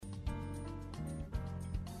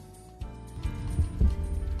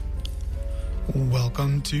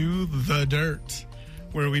Welcome to The Dirt,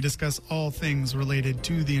 where we discuss all things related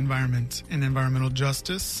to the environment and environmental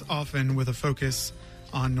justice, often with a focus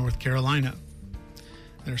on North Carolina.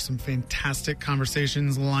 There's some fantastic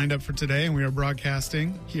conversations lined up for today, and we are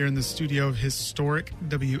broadcasting here in the studio of historic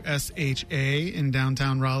WSHA in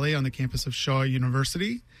downtown Raleigh on the campus of Shaw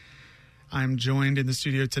University. I'm joined in the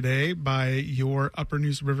studio today by your Upper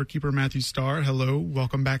Neuse Riverkeeper, Matthew Starr. Hello.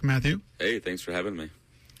 Welcome back, Matthew. Hey, thanks for having me.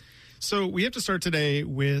 So we have to start today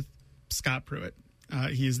with Scott Pruitt.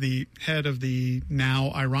 He is the head of the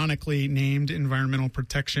now ironically named Environmental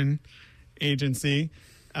Protection Agency.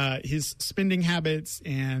 His spending habits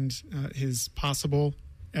and his possible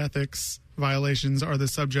ethics violations are the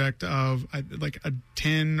subject of like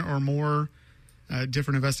 10 or more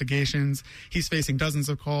different investigations. He's facing dozens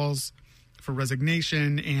of calls for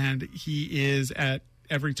resignation, and he is at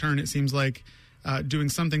every turn, it seems like, doing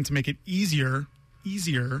something to make it easier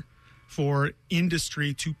for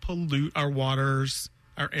industry to pollute our waters,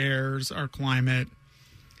 our airs, our climate.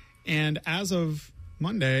 And as of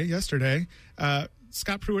yesterday,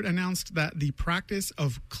 Scott Pruitt announced that the practice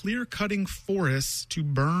of clear-cutting forests to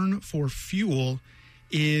burn for fuel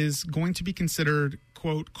is going to be considered,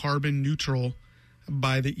 quote, carbon neutral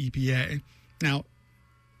by the EPA. Now,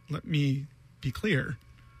 let me be clear.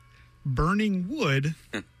 Burning wood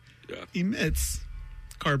emits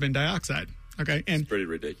carbon dioxide. Okay, and it's pretty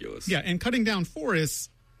ridiculous. Yeah, and cutting down forests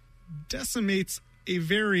decimates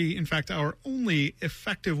in fact, our only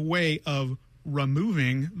effective way of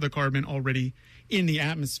removing the carbon already in the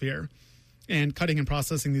atmosphere. And cutting and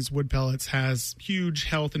processing these wood pellets has huge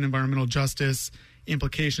health and environmental justice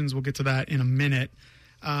implications. We'll get to that in a minute.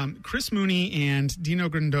 Chris Mooney and Dino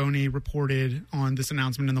Grandoni reported on this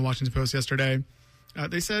announcement in the Washington Post yesterday.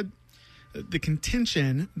 They said the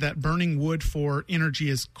contention that burning wood for energy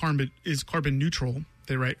is carbon neutral,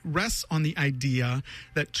 they write, rests on the idea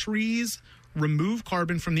that trees remove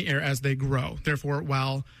carbon from the air as they grow. Therefore,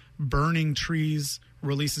 while burning trees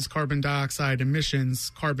releases carbon dioxide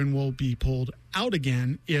emissions, carbon will be pulled out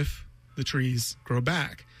again if the trees grow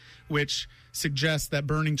back, which suggests that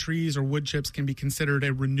burning trees or wood chips can be considered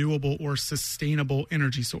a renewable or sustainable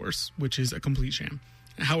energy source, which is a complete sham.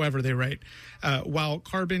 However, they write, while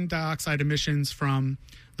carbon dioxide emissions from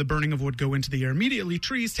the burning of wood go into the air immediately,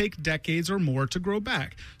 trees take decades or more to grow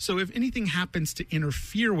back. So if anything happens to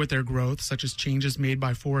interfere with their growth, such as changes made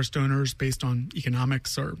by forest owners based on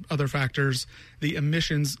economics or other factors, the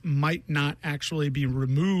emissions might not actually be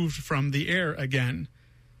removed from the air again.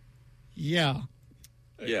 Yeah.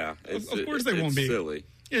 Yeah. Of course they won't be. Silly.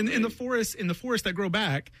 In the forests that grow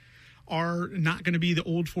back are not going to be the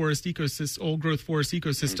old growth forest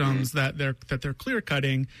ecosystems that they're clear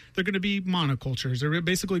cutting. They're going to be monocultures. They're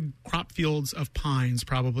basically crop fields of pines.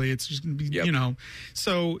 Probably it's just going to be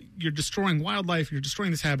So you're destroying wildlife. You're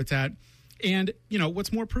destroying this habitat. And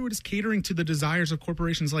what's more, Pruitt is catering to the desires of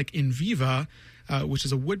corporations like Inviva, which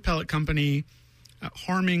is a wood pellet company,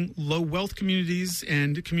 harming low wealth communities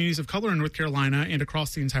and communities of color in North Carolina and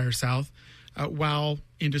across the entire South. While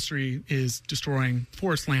industry is destroying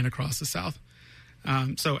forest land across the South.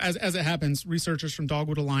 So as it happens, researchers from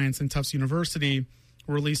Dogwood Alliance and Tufts University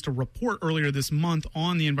released a report earlier this month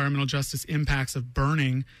on the environmental justice impacts of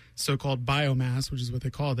burning so-called biomass, which is what they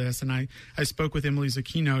call this. And I spoke with Emily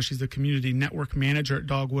Zucchino. She's the community network manager at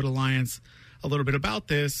Dogwood Alliance, a little bit about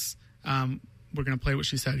this. We're going to play what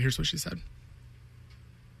she said. Here's what she said.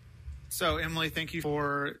 So, Emily, thank you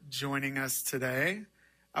for joining us today.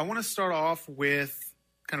 I want to start off with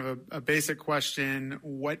kind of a basic question.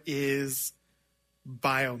 What is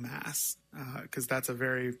biomass? Because that's a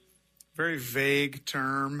very, very vague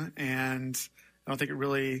term, and I don't think it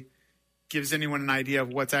really gives anyone an idea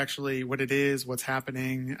of what it is, what's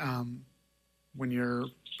happening when you're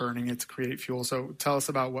burning it to create fuel. So tell us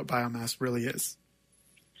about what biomass really is.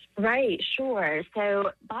 Right, sure.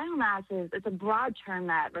 So biomass it's a broad term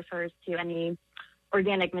that refers to any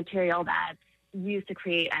organic material that's used to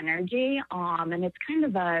create energy, and it's kind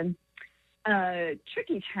of a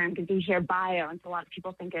tricky term because you hear bio, and so a lot of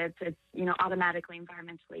people think it's automatically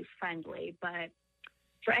environmentally friendly. But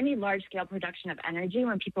for any large-scale production of energy,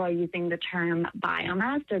 when people are using the term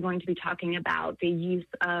biomass, they're going to be talking about the use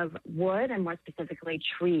of wood and more specifically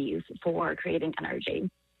trees for creating energy.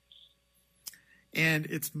 And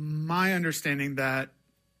it's my understanding that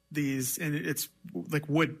it's like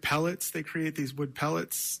wood pellets. They create these wood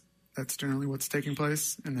pellets. That's generally what's taking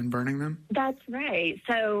place, and then burning them? That's right.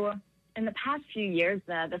 So in the past few years,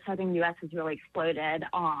 the southern U.S. has really exploded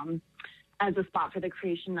as a spot for the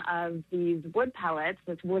creation of these wood pellets,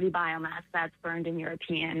 this woody biomass that's burned in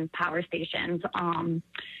European power stations.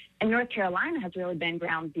 And North Carolina has really been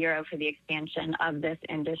ground zero for the expansion of this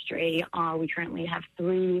industry. We currently have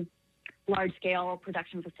 3 large-scale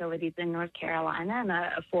production facilities in North Carolina, and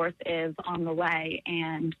a 4th is on the way.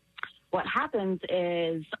 And what happens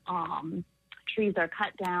is trees are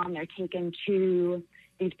cut down, they're taken to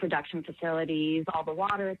these production facilities, all the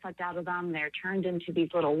water is sucked out of them, they're turned into these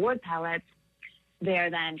little wood pellets.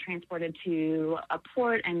 They're then transported to a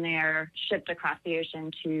port and they're shipped across the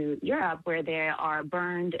ocean to Europe, where they are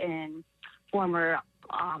burned in former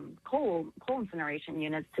coal incineration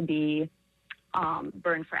units to be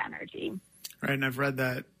burned for energy. Right, and I've read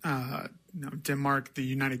that Denmark, the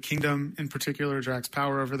United Kingdom in particular, Drax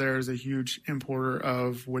Power over there is a huge importer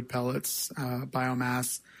of wood pellets,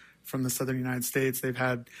 biomass from the southern United States. They've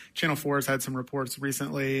had, Channel 4 has had some reports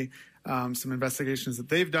recently, some investigations that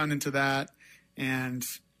they've done into that, and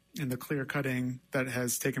in the clear cutting that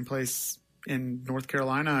has taken place in North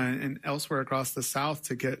Carolina and elsewhere across the South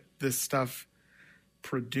to get this stuff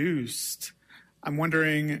produced. I'm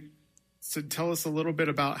wondering, so tell us a little bit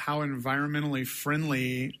about how environmentally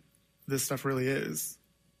friendly this stuff really is.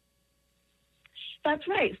 That's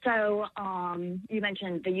right. So you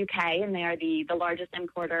mentioned the UK, and they are the largest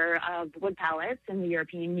importer of wood pellets in the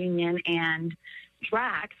European Union. And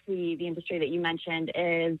Drax, the industry that you mentioned,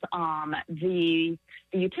 is the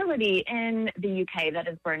utility in the UK that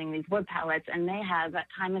is burning these wood pellets. And they have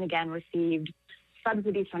time and again received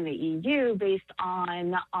subsidies from the EU based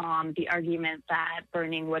on the argument that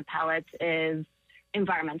burning wood pellets is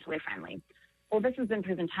environmentally friendly. Well, this has been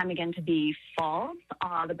proven time again to be false.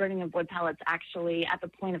 The burning of wood pellets actually, at the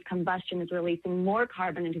point of combustion, is releasing more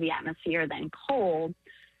carbon into the atmosphere than coal.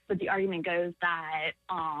 But the argument goes that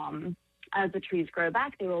as the trees grow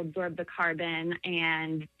back, they will absorb the carbon,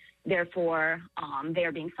 and therefore they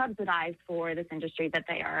are being subsidized for this industry that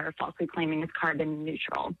they are falsely claiming is carbon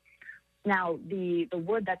neutral. Now, the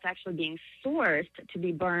wood that's actually being sourced to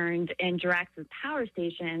be burned in Drax's power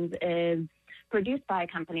stations is produced by a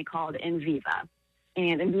company called Enviva.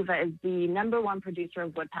 And Enviva is the #1 producer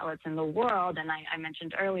of wood pellets in the world. And I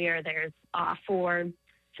mentioned earlier there's 4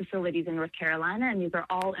 facilities in North Carolina, and these are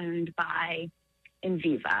all owned by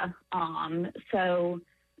Enviva. So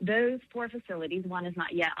those 4 facilities, one is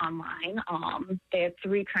not yet online. They have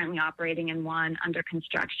 3 currently operating and 1 under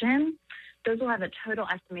construction. Those will have a total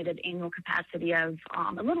estimated annual capacity of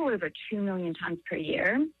a little over 2 million tons per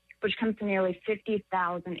year, which comes to nearly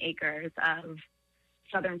 50,000 acres of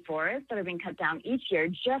southern forests that are being cut down each year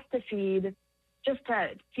just to feed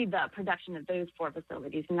the production of those 4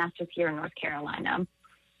 facilities, and that's just here in North Carolina.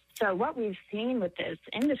 So what we've seen with this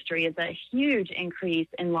industry is a huge increase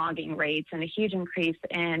in logging rates and a huge increase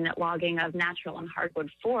in logging of natural and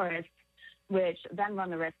hardwood forests, which then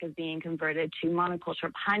run the risk of being converted to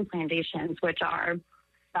monoculture pine plantations, which are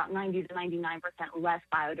about 90 to 99% less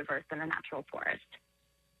biodiverse than a natural forest.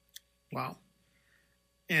 Wow.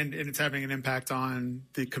 And it's having an impact on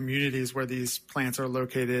the communities where these plants are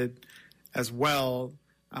located as well.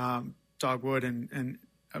 Dogwood and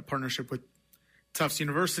a partnership with Tufts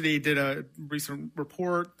University did a recent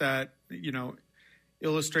report that,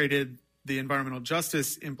 illustrated the environmental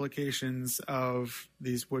justice implications of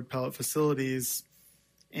these wood pellet facilities.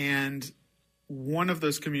 And one of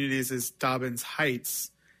those communities is Dobbins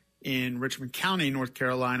Heights in Richmond County, North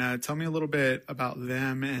Carolina. Tell me a little bit about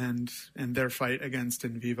them and their fight against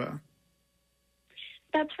Enviva.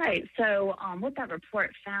 That's right. So what that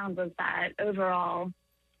report found was that overall,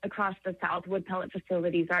 across the South, wood pellet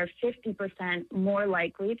facilities are 50% more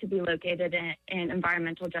likely to be located in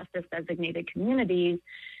environmental justice designated communities.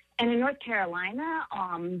 And in North Carolina,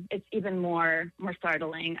 it's even more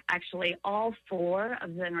startling. Actually, all 4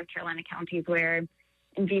 of the North Carolina counties where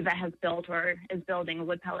Enviva has built or is building a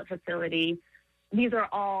wood pellet facility, these are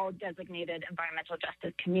all designated environmental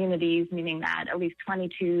justice communities, meaning that at least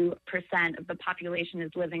 22% of the population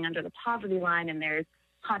is living under the poverty line, and there's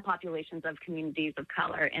high populations of communities of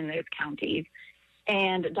color in those counties.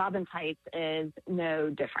 And Dobbins Heights is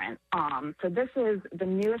no different. So this is the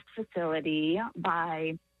newest facility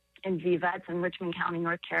by Enviva. It's in Richmond County,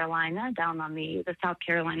 North Carolina, down on the South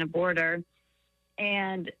Carolina border.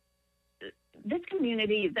 And this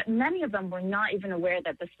community, that many of them were not even aware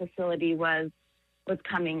that this facility was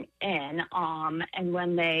coming in. And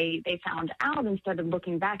when they found out and started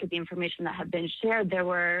looking back at the information that had been shared, there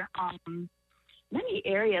were many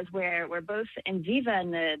areas where both Enviva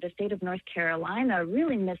and the state of North Carolina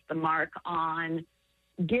really missed the mark on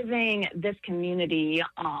giving this community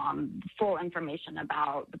full information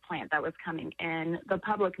about the plant that was coming in. The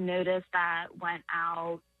public notice that went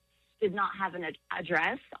out did not have an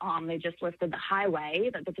address. They just listed the highway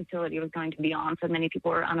that the facility was going to be on, so many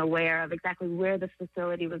people were unaware of exactly where this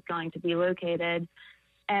facility was going to be located.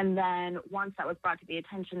 And then once that was brought to the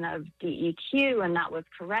attention of DEQ and that was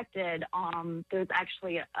corrected, there was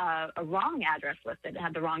actually a wrong address listed. It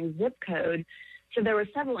had the wrong zip code. So there were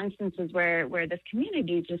several instances where this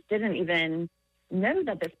community just didn't even know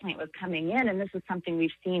that this plant was coming in. And this is something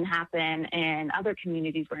we've seen happen in other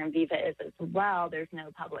communities where Enviva is as well. There's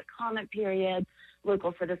no public comment period.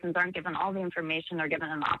 Local citizens aren't given all the information or given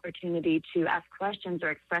an opportunity to ask questions or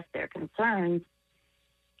express their concerns.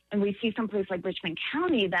 And we see someplace like Richmond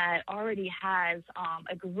County that already has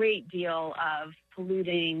a great deal of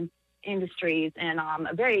polluting industries and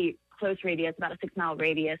a very close radius, about a 6-mile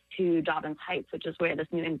radius to Dobbins Heights, which is where this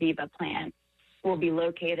new Enviva plant will be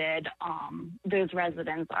located. Those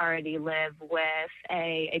residents already live with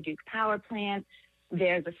a Duke power plant.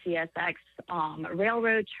 There's a CSX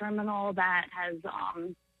railroad terminal that has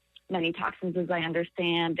many toxins, as I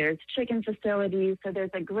understand. There's chicken facilities. So there's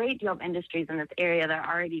a great deal of industries in this area that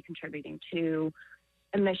are already contributing to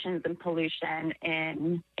emissions and pollution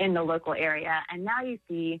in the local area. And now you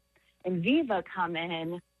see Enviva come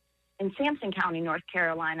in Sampson County, North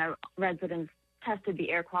Carolina. Residents tested the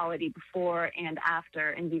air quality before and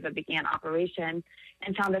after Enviva began operation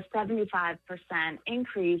and found a 75%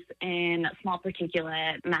 increase in small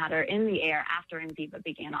particulate matter in the air after Enviva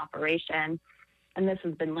began operation. And this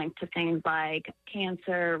has been linked to things like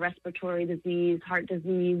cancer, respiratory disease, heart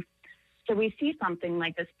disease. So we see something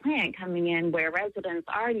like this plant coming in where residents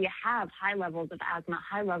already have high levels of asthma,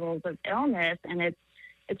 high levels of illness, and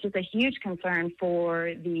it's just a huge concern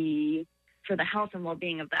for the health and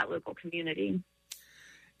well-being of that local community.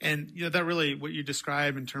 And that really what you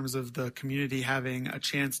describe in terms of the community having a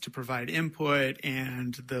chance to provide input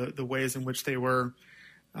and the ways in which they were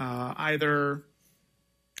either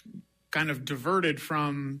kind of diverted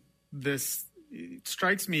from this, it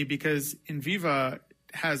strikes me because Enviva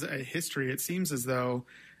has a history, it seems as though,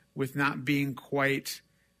 with not being quite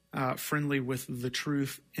friendly with the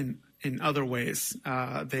truth in other ways.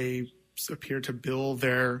 They appear to bill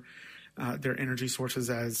their energy sources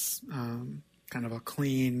as kind of a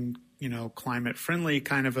clean, climate-friendly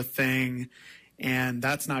kind of a thing, and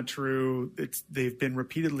that's not true. They've been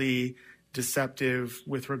repeatedly deceptive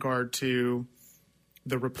with regard to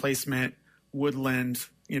the replacement woodland,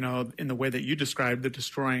 in the way that you described the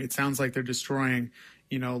destroying. It sounds like they're destroying,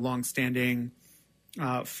 longstanding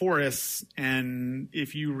forests. And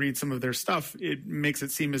if you read some of their stuff, it makes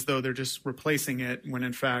it seem as though they're just replacing it when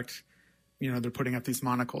in fact, they're putting up these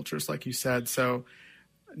monocultures, like you said. So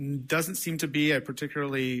doesn't seem to be a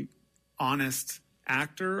particularly honest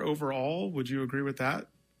actor overall. Would you agree with that?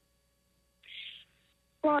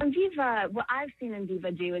 Well, Enviva, what I've seen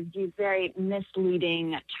Enviva do is use very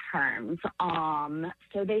misleading terms.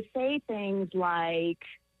 So they say things like,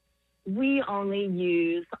 we only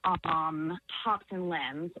use tops and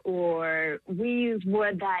limbs, or we use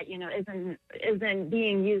wood that, isn't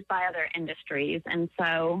being used by other industries. And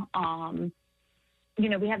so,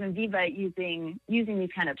 we have Enviva using these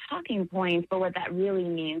kind of talking points, but what that really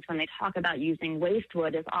means when they talk about using waste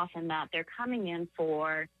wood is often that they're coming in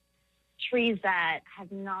for trees that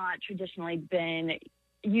have not traditionally been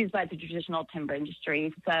used by the traditional timber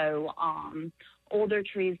industry. So older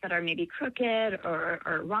trees that are maybe crooked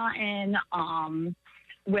or rotten,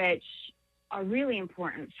 which are really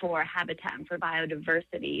important for habitat and for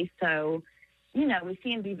biodiversity. So, we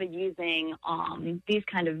see Enviva using these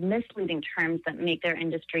kind of misleading terms that make their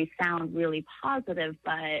industry sound really positive,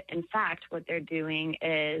 but in fact what they're doing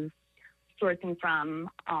is sourcing from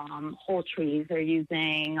whole trees. They're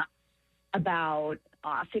using about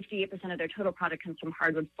 58% of their total product comes from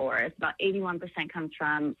hardwood forests. About 81% comes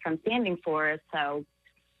from standing forests. So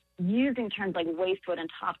using terms like wastewood and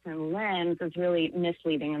tops and limbs is really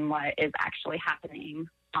misleading in what is actually happening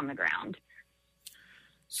on the ground.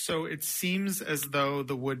 So it seems as though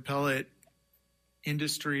the wood pellet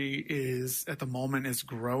industry at the moment is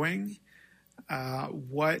growing.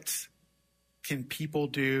 What can people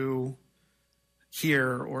do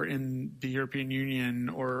here or in the European Union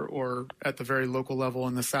or at the very local level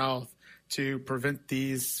in the South to prevent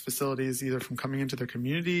these facilities either from coming into their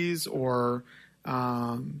communities or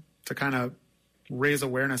to kind of raise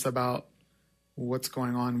awareness about what's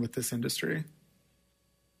going on with this industry?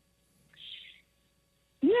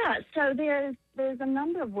 Yeah, so there's a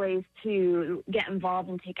number of ways to get involved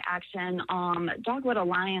and take action. Dogwood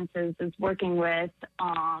Alliance is working with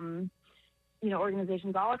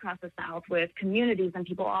organizations all across the South, with communities and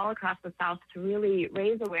people all across the South to really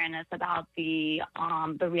raise awareness about the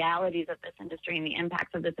realities of this industry and the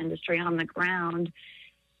impacts of this industry on the ground.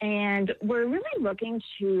 And we're really looking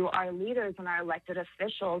to our leaders and our elected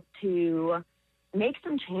officials to make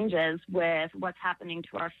some changes with what's happening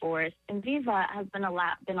to our forests. And Viva has been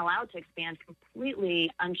allowed to expand completely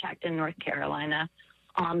unchecked in North Carolina.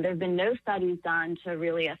 There have been no studies done to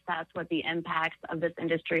really assess what the impacts of this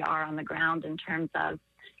industry are on the ground in terms of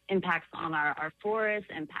impacts on our forests,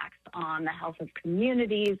 impacts on the health of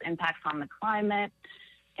communities, impacts on the climate.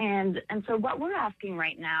 And so what we're asking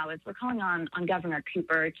right now is we're calling on Governor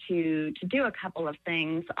Cooper to do a couple of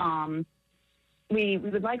things. We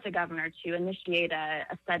would like the governor to initiate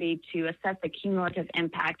a study to assess the cumulative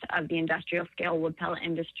impact of the industrial scale wood pellet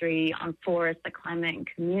industry on forests, the climate, and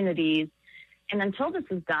communities. And until this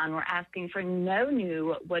is done, we're asking for no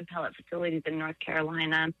new wood pellet facilities in North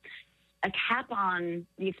Carolina, a cap on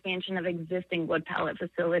the expansion of existing wood pellet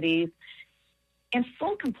facilities, and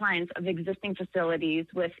full compliance of existing facilities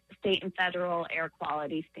with state and federal air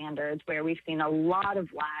quality standards, where we've seen a lot of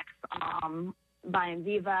lax by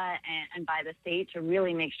Enviva and by the state to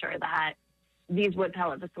really make sure that these wood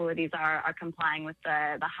pellet facilities are complying with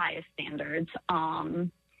the highest standards.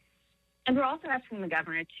 And we're also asking the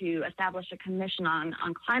governor to establish a commission on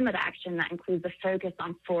climate action that includes a focus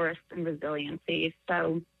on forests and resiliency.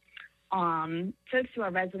 So folks who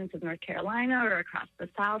are residents of North Carolina or across the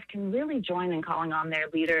South can really join in calling on their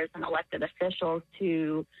leaders and elected officials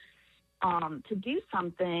to do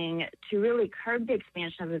something to really curb the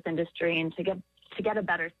expansion of this industry and to get a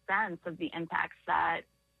better sense of the impacts that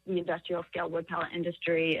the industrial scale wood pellet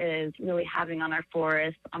industry is really having on our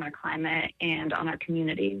forests, on our climate, and on our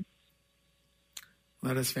communities.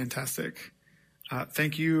 That is fantastic.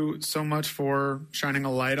 Thank you so much for shining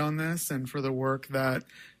a light on this and for the work that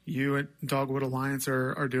you at Dogwood Alliance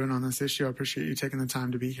are doing on this issue. I appreciate you taking the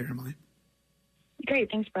time to be here, Emily.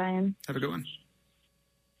 Great. Thanks, Brian. Have a good one.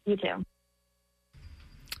 You too.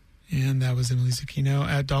 And that was Emily Zucchino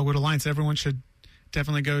at Dogwood Alliance. Everyone should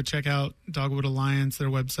definitely go check out Dogwood Alliance, their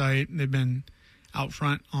website. They've been out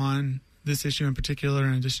front on this issue in particular,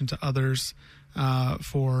 in addition to others,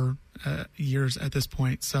 for years at this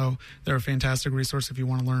point. So they're a fantastic resource if you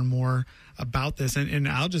want to learn more about this. And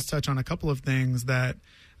I'll just touch on a couple of things that,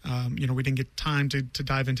 we didn't get time to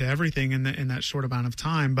dive into everything in that short amount of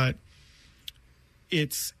time, but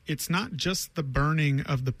it's not just the burning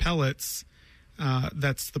of the pellets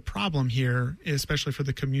that's the problem here, especially for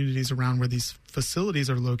the communities around where these facilities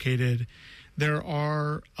are located. There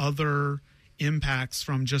are other impacts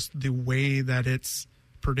from just the way that it's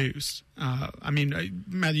produced.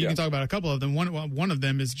 Matthew, you can talk about a couple of them. One of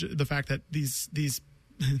them is the fact that these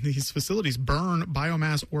facilities burn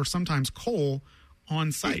biomass or sometimes coal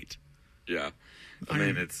on site. Yeah, I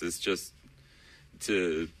mean it's just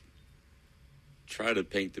to try to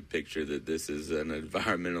paint the picture that this is an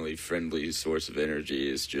environmentally friendly source of energy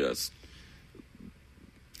is just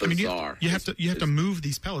bizarre. You have to move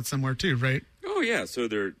these pellets somewhere too, right? Oh yeah, so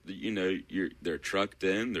they're trucked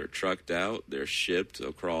in, they're trucked out, they're shipped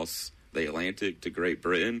across the Atlantic to Great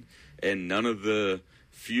Britain, and none of the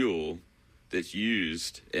fuel that's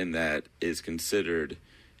used in that is considered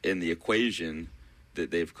in the equation that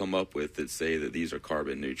they've come up with that say that these are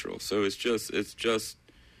carbon neutral. So it's absurd.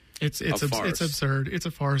 It's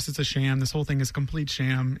a farce. It's a sham. This whole thing is a complete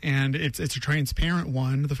sham, and it's a transparent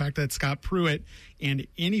one. The fact that Scott Pruitt and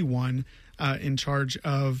anyone in charge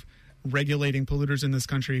of regulating polluters in this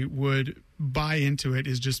country would buy into it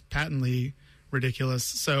is just patently ridiculous.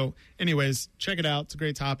 So anyways, check it out. It's a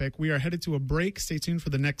great topic. We are headed to a break. Stay tuned for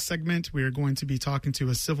the next segment. We are going to be talking to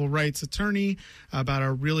a civil rights attorney about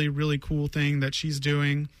a really, really cool thing that she's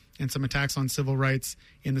doing and some attacks on civil rights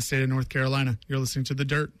in the state of North Carolina. You're listening to The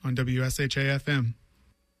Dirt on WSHA-FM.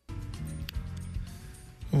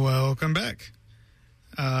 Welcome back.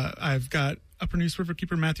 I've got Upper News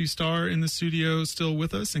Riverkeeper Matthew Starr in the studio still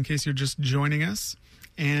with us in case you're just joining us.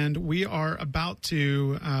 And we are about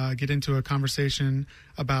to get into a conversation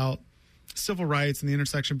about civil rights and the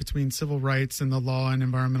intersection between civil rights and the law and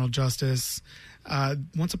environmental justice.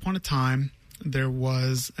 Once upon a time, there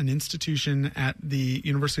was an institution at the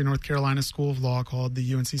University of North Carolina School of Law called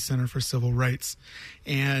the UNC Center for Civil Rights.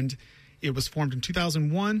 And it was formed in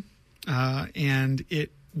 2001, and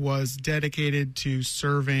it was dedicated to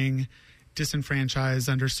serving disenfranchised,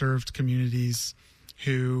 underserved communities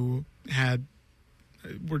who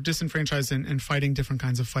were disenfranchised and fighting different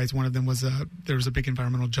kinds of fights. One of them was there was a big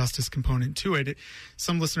environmental justice component to it.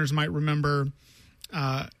 Some listeners might remember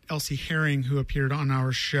Elsie Herring, who appeared on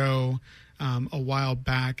our show a while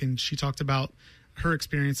back, and she talked about her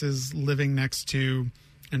experiences living next to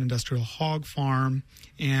an industrial hog farm,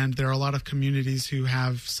 and there are a lot of communities who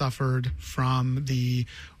have suffered from the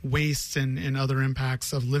waste and other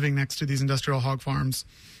impacts of living next to these industrial hog farms.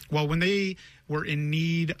 Well, when they were in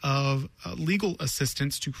need of legal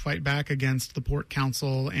assistance to fight back against the Port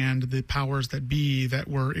Council and the powers that be that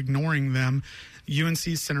were ignoring them,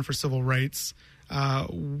 UNC's Center for Civil Rights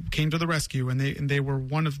came to the rescue, and they were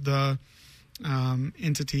one of the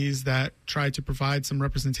entities that tried to provide some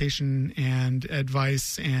representation and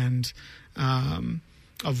advice and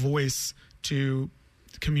a voice to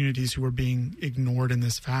communities who were being ignored in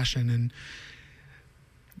this fashion. And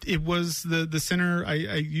it was the center. I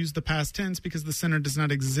use the past tense because the center does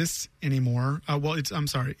not exist anymore.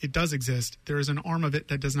 It does exist. There is an arm of it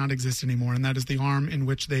that does not exist anymore, and that is the arm in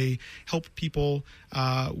which they help people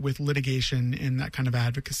with litigation and that kind of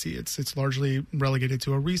advocacy. It's largely relegated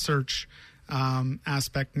to a research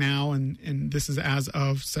aspect now, and this is as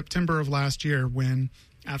of September of last year, when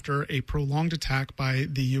after a prolonged attack by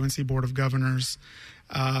the UNC Board of Governors,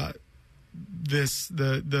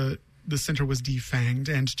 the center was defanged,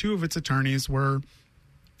 and two of its attorneys were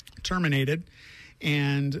terminated,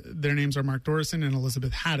 and their names are Mark Dorison and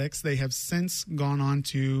Elizabeth Haddix. They have since gone on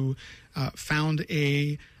to found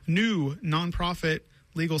a new nonprofit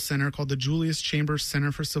legal center called the Julius Chambers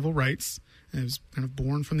Center for Civil Rights. It was kind of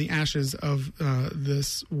born from the ashes of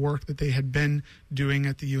this work that they had been doing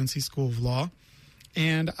at the UNC School of Law.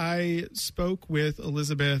 And I spoke with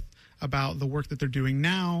Elizabeth about the work that they're doing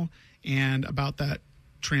now and about that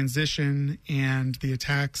transition and the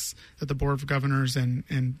attacks that the Board of Governors and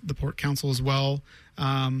the Port Council as well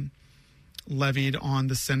levied on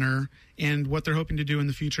the center, and what they're hoping to do in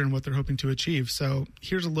the future and what they're hoping to achieve. So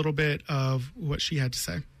here's a little bit of what she had to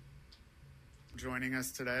say. Joining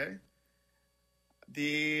us today,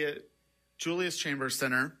 the Julius Chambers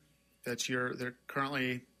Center that they're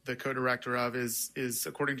currently the co-director of is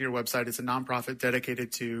according to your website, it's a nonprofit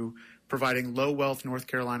dedicated to providing low-wealth North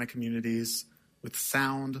Carolina communities with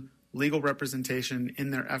sound legal representation in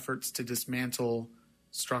their efforts to dismantle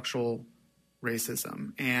structural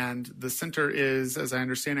racism. And the center is, as I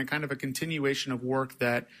understand it, kind of a continuation of work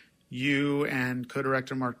that you and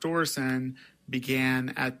co-director Mark Dorison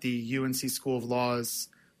began at the UNC School of Law's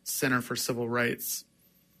Center for Civil Rights.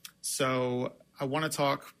 So I want to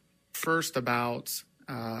talk first about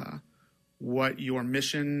what your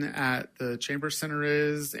mission at the Chambers Center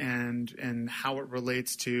is and how it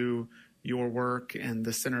relates to your work and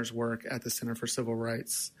the center's work at the Center for Civil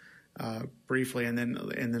Rights briefly, and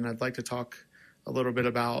then I'd like to talk a little bit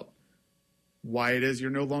about why it is you're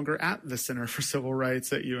no longer at the Center for Civil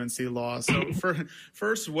Rights at UNC Law. So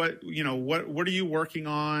first, what are you working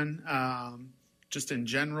on just in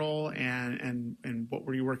general, and what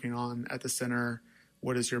were you working on at the center?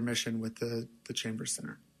 What is your mission with the Chambers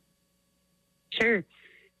Center? Sure.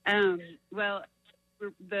 Well,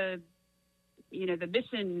 the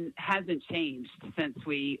mission hasn't changed since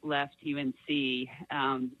we left UNC. We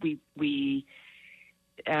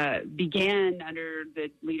began under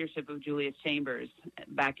the leadership of Julius Chambers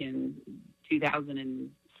back in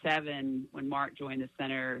 2007 when Mark joined the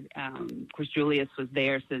center. Of course, Julius was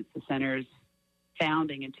there since the center's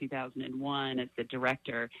founding in 2001 as the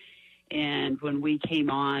director. And when we came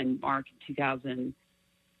on, Mark in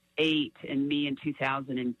 2008 and me in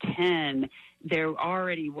 2010, there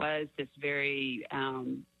already was this very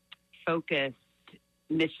focused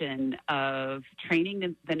mission of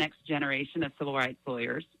training the next generation of civil rights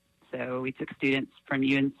lawyers. So we took students from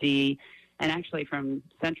UNC and actually from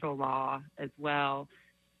Central Law as well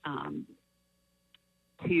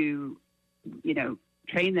to,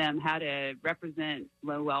 train them how to represent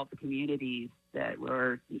low-wealth communities that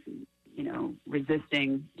were,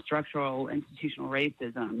 resisting structural institutional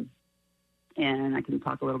racism. And I can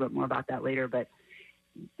talk a little bit more about that later, but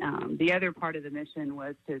the other part of the mission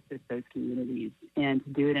was to assist those communities and to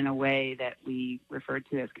do it in a way that we referred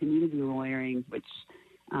to as community lawyering, which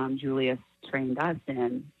Julius trained us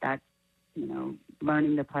in. That's,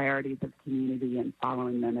 learning the priorities of the community and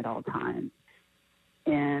following them at all times.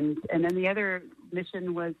 And then the other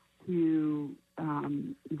mission was to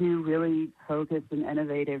do really focused and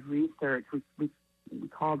innovative research. We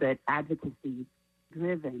called it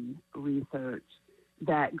advocacy-driven research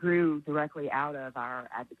that grew directly out of our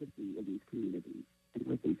advocacy in these communities and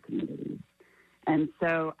with these communities. And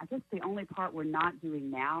so I guess the only part we're not doing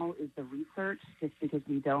now is the research, just because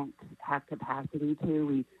we don't have capacity to.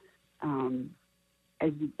 We,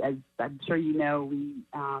 as I'm sure you know, we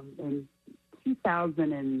in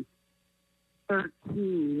 2013,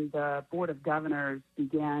 the Board of Governors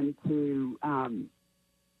began to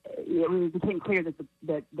it became clear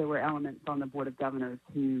that there were elements on the Board of Governors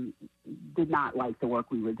who did not like the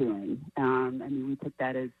work we were doing. We took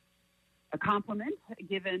that as a compliment,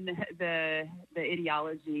 given the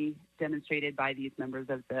ideology demonstrated by these members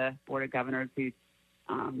of the Board of Governors who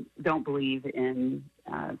don't believe in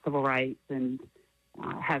civil rights and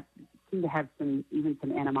seem to have some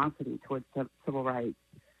animosity towards civil rights.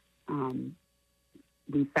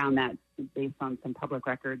 We found that based on some public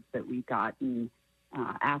records that we gotten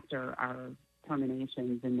after our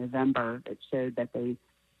terminations in November, it showed that they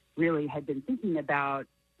really had been thinking about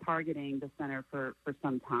targeting the Center for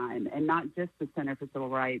some time, and not just the Center for Civil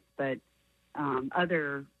Rights, but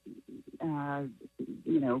other,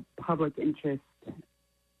 public interest,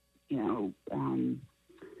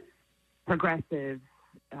 progressive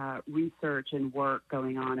research and work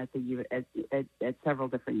going on at several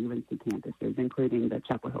different UNC campuses, including the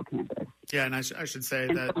Chapel Hill campus. Yeah, and I should say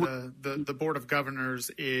that the Board of Governors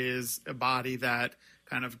is a body that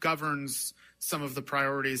kind of governs some of the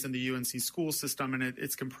priorities in the UNC school system, and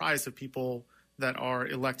it's comprised of people that are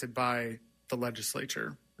elected by the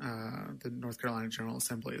legislature, the North Carolina General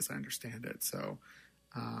Assembly, as I understand it. So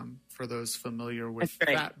for those familiar with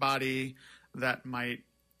that body, that might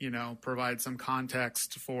provide some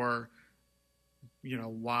context for,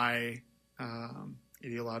 why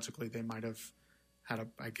ideologically they might have had a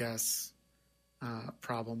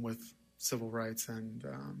problem with civil rights and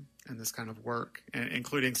this kind of work,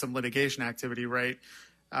 including some litigation activity, right?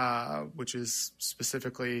 Which is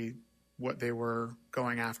specifically what they were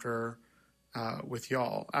going after with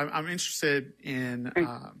y'all. I'm interested in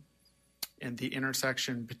the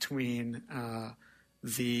intersection between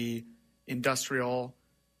the industrial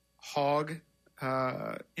hog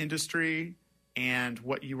industry and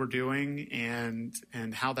what you were doing, and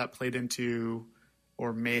how that played into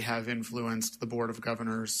or may have influenced the Board of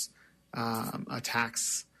Governors'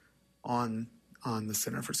 attacks on the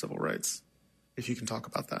Center for Civil Rights. If you can talk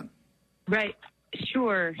about that. Right.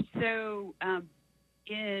 Sure. So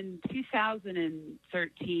in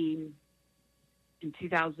 2013, in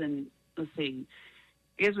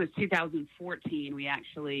 2014, we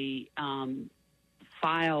actually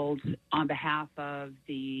filed on behalf of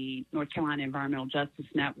the North Carolina Environmental Justice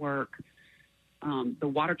Network, the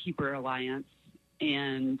Waterkeeper Alliance,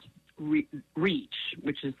 and REACH,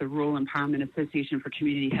 which is the Rural Empowerment Association for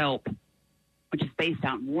Community Help, which is based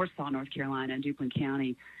out in Warsaw, North Carolina, in Duplin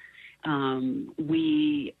County.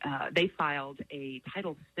 They filed a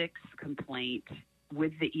Title VI complaint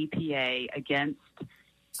with the EPA against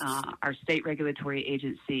our state regulatory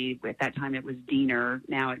agency. At that time it was DENR,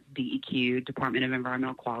 now it's DEQ, Department of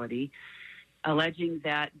Environmental Quality, alleging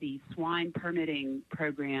that the swine permitting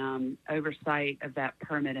program oversight of that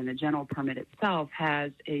permit and the general permit itself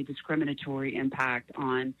has a discriminatory impact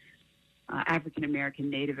on African American,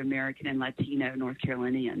 Native American, and Latino North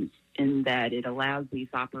Carolinians, in that it allows these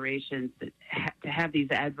operations to have these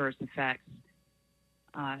adverse effects,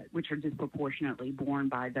 which are disproportionately borne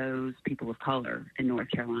by those people of color in North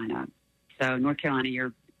Carolina. So North Carolina,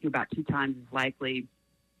 you're about 2 times as likely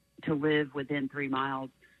to live within 3 miles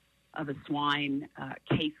of a swine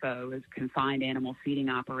CAFO, as confined animal feeding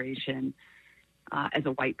operation, as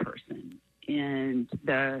a white person. And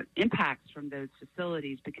the impacts from those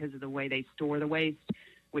facilities, because of the way they store the waste,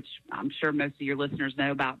 which I'm sure most of your listeners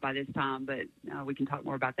know about by this time, but we can talk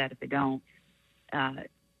more about that if they don't,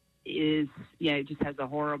 it just has a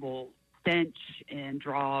horrible stench and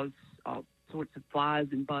draws all sorts of flies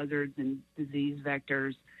and buzzards and disease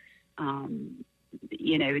vectors.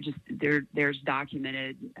 There's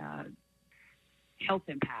documented health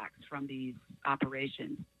impacts from these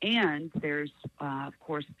operations. And there's, of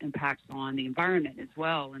course, impacts on the environment as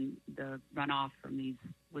well, and the runoff from these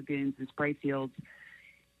lagoons and spray fields.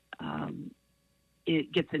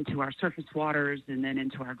 It gets into our surface waters and then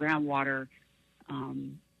into our groundwater.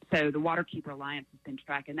 So the Waterkeeper Alliance has been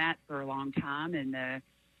tracking that for a long time, and the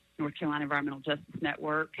North Carolina Environmental Justice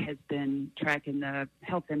Network has been tracking the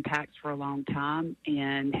health impacts for a long time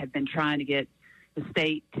and have been trying to get the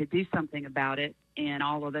state to do something about it, and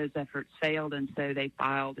all of those efforts failed, and so they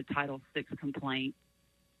filed a Title VI complaint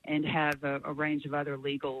and have a range of other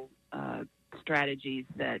legal strategies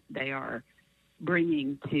that they are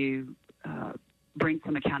bringing to bring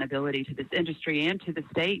some accountability to this industry and to the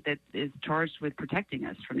state that is charged with protecting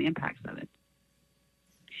us from the impacts of it.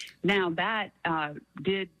 Now, that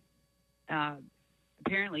did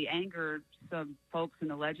apparently anger some folks in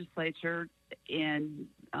the legislature, and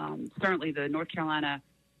certainly the North Carolina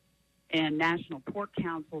and National Pork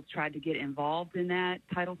Council tried to get involved in that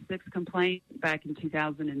Title VI complaint back in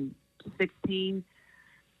 2016.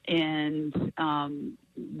 And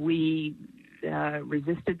we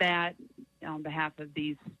resisted that on behalf of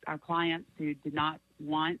our clients who did not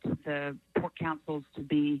want the port councils to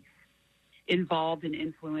be involved in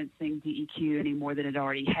influencing DEQ any more than it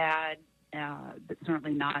already had, but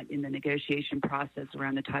certainly not in the negotiation process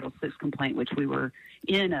around the Title VI complaint, which we were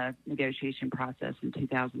in a negotiation process in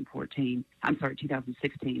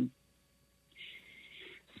 2016.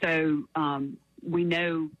 So we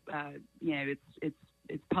know, it's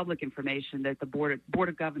public information that the Board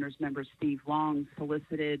of Governors member Steve Long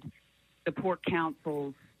solicited the Port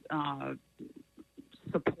Council's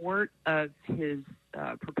support of his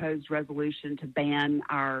proposed resolution to ban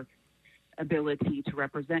our ability to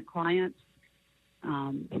represent clients.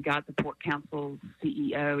 He got the Port Council's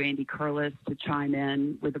CEO, Andy Curlis, to chime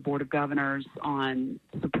in with the Board of Governors on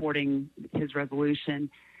supporting his resolution.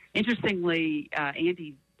 Interestingly,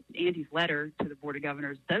 Andy's letter to the Board of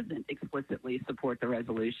Governors doesn't explicitly support the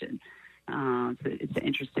resolution. It's an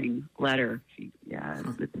interesting letter.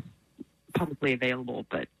 It's publicly available,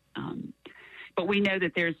 but we know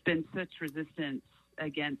that there's been such resistance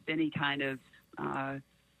against any kind of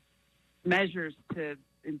measures to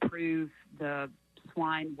improve the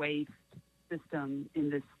swine waste system in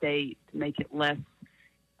the state to make it less,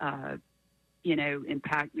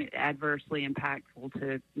 adversely impactful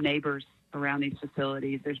to neighbors around these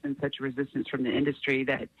facilities. There's been such a resistance from the industry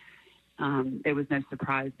that it was no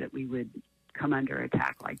surprise that we would come under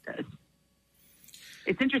attack like this.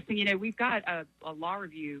 It's interesting, we've got a law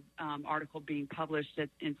review article being published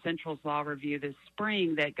in Central's Law Review this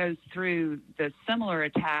spring that goes through the similar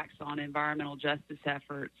attacks on environmental justice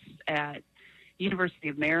efforts at University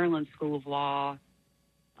of Maryland School of Law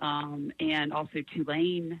and also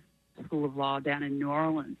Tulane School of Law down in New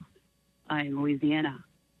Orleans in Louisiana.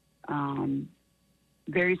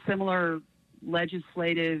 Very similar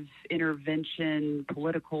legislative intervention,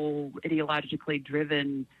 political, ideologically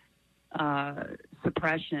driven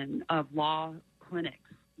suppression of law clinics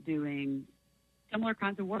doing similar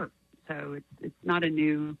kinds of work. So it's not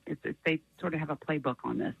they sort of have a playbook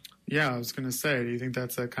on this. Yeah, I was going to say, do you think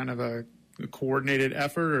that's a kind of a coordinated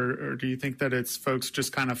effort, or do you think that it's folks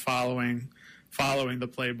just kind of following the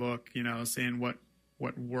playbook, seeing what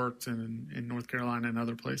worked in North Carolina and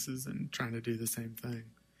other places and trying to do the same thing?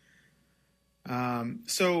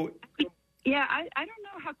 Yeah, I don't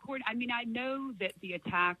know how I know that the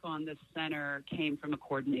attack on the center came from a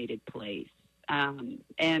coordinated place. And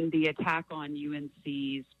the attack on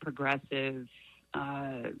UNC's progressive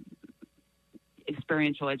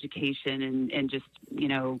experiential education and just,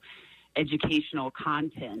 educational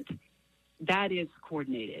content, that is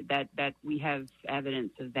coordinated. That we have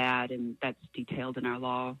evidence of that, and that's detailed in our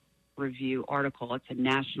law review article. It's a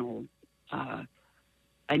national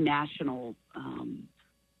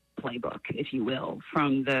playbook, if you will,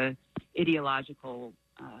 from the ideological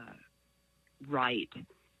right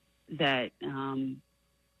that,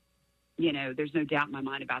 there's no doubt in my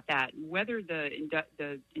mind about that. Whether the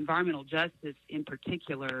environmental justice in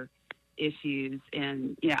particular issues,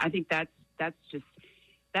 and, I think that's just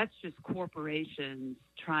corporations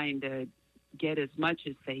trying to get as much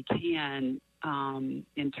as they can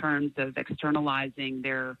in terms of externalizing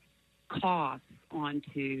their costs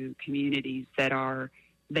onto communities that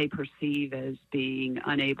they perceive as being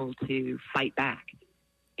unable to fight back.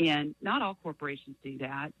 And not all corporations do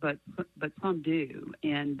that, but some do,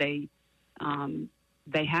 and they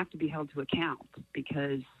have to be held to account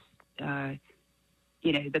because the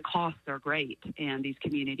costs are great, and these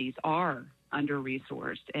communities are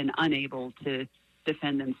under-resourced and unable to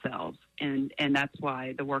defend themselves, and that's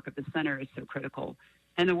why the work of the center is so critical,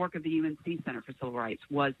 and the work of the UNC Center for Civil Rights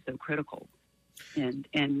was so critical, and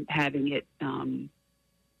having it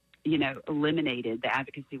eliminated, the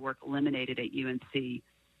advocacy work eliminated at UNC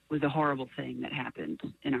was a horrible thing that happened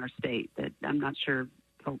in our state that I'm not sure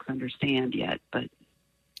folks understand yet, but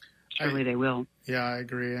surely they will. Yeah, I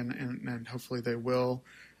agree, and hopefully they will.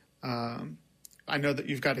 I know that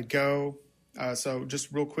you've got to go, so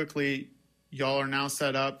just real quickly, y'all are now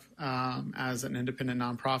set up as an independent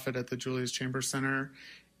nonprofit at the Julius Chambers Center.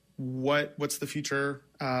 What's the future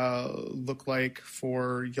look like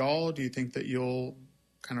for y'all? Do you think that you'll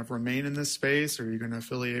kind of remain in this space, or are you going to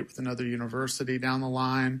affiliate with another university down the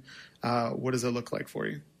line? What does it look like for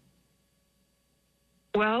you?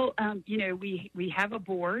 Well, we have a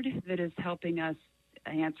board that is helping us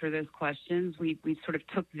answer those questions. We sort of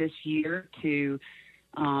took this year to,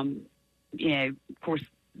 of course,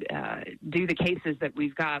 do the cases that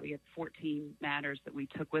we've got. We have 14 matters that we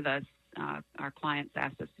took with us. Our clients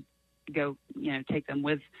asked us to go, take them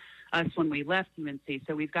with us when we left UNC.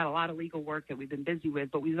 So we've got a lot of legal work that we've been busy with,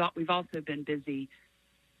 but we've also been busy,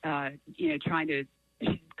 trying to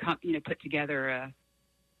put together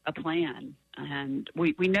a plan. And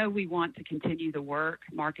we know we want to continue the work.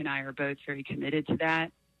 Mark and I are both very committed to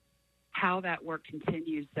that. How that work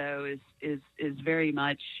continues, though, is very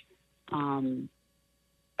much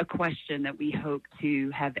a question that we hope to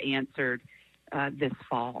have answered this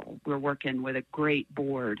fall. We're working with a great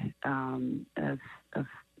board of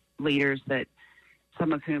leaders, that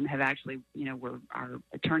some of whom have actually, were our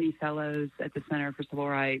attorney fellows at the Center for Civil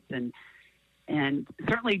Rights, and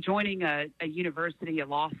certainly joining a university, a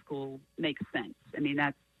law school, makes sense. I mean,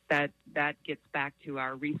 that gets back to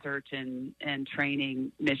our research and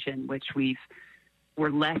training mission, which we're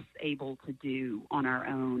less able to do on our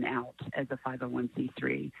own out as a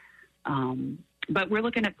 501c3. But we're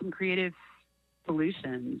looking at some creative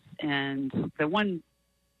solutions, and the one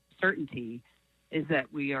certainty is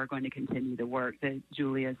that we are going to continue the work that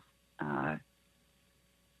Julius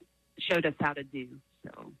showed us how to do.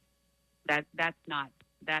 So that's not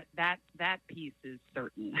that piece is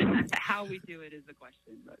certain. How we do it is a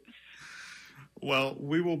question. But. Well,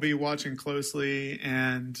 we will be watching closely,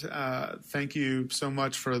 and thank you so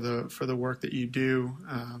much for the work that you do.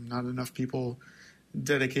 Not enough people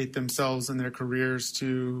dedicate themselves and their careers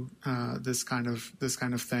to this kind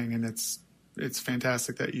of thing, and it's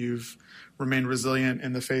fantastic that you've remained resilient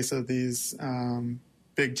in the face of these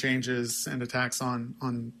big changes and attacks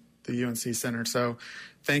on the UNC Center. So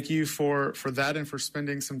thank you for that and for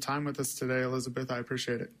spending some time with us today, Elizabeth. I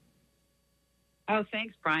appreciate it. Oh,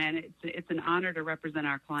 thanks, Brian. It's an honor to represent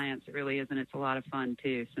our clients. It really is, and it's a lot of fun,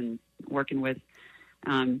 too. And working with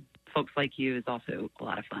folks like you is also a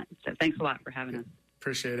lot of fun. So thanks a lot for having us.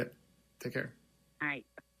 Appreciate it. Take care. All right.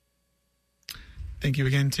 Thank you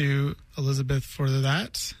again to Elizabeth for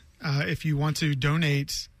that. If you want to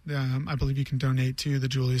donate, I believe you can donate to the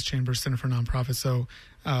Julius Chambers Center for Nonprofits. So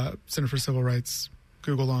Center for Civil Rights,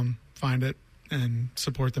 Google them, find it, and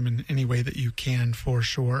support them in any way that you can, for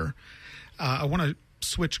sure. I want to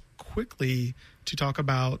switch quickly to talk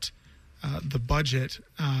about the budget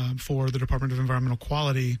for the Department of Environmental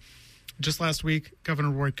Quality. Just last week,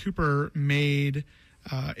 Governor Roy Cooper made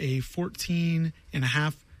a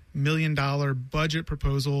 $14.5 million budget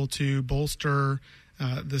proposal to bolster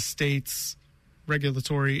the state's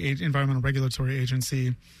environmental regulatory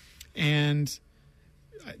agency. And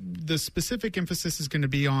the specific emphasis is going to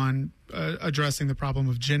be on addressing the problem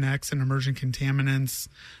of Gen X and emerging contaminants.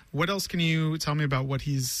 What else can you tell me about what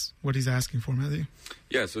he's asking for, Matthew?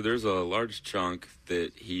 Yeah, so there's a large chunk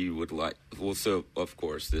that he would like. Well, so of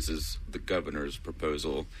course, this is the governor's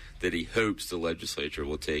proposal that he hopes the legislature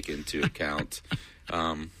will take into account,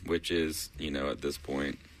 which is, at this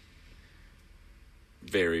point,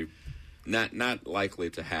 very not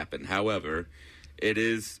likely to happen. However, it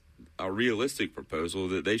is a realistic proposal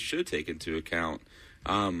that they should take into account,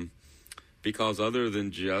 because other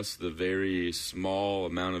than just the very small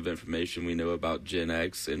amount of information we know about Gen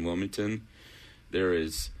X in Wilmington, there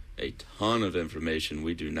is a ton of information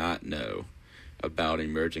we do not know about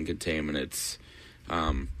emerging contaminants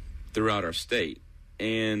throughout our state.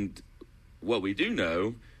 And what we do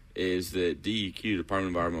know is that DEQ, Department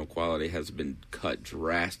of Environmental Quality, has been cut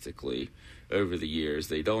drastically over the years.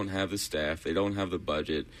 They don't have the staff. They don't have the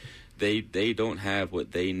budget. They don't have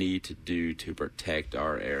what they need to do to protect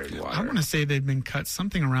our air and water. I want to say they've been cut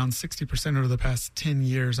something around 60% over the past 10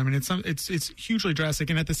 years. I mean, it's hugely drastic.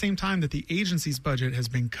 And at the same time that the agency's budget has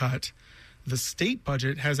been cut, the state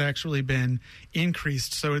budget has actually been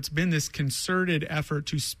increased. So it's been this concerted effort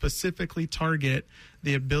to specifically target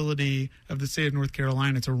the ability of the state of North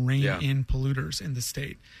Carolina to rein in polluters in the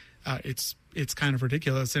state. It's kind of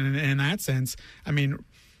ridiculous. And in that sense, I mean,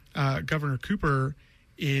 Governor Cooper,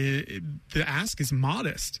 the ask is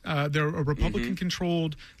modest. They're a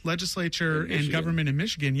Republican-controlled legislature and government in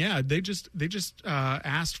Michigan. Yeah, they just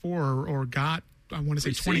asked for or got, I want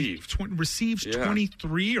to say received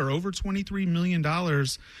 23 or over $23 million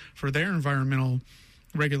for their environmental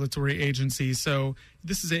regulatory agency. So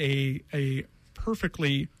this is a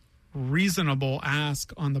perfectly reasonable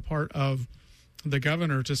ask on the part of the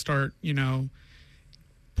governor to start,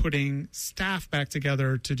 putting staff back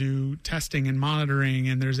together to do testing and monitoring.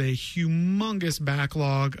 And there's a humongous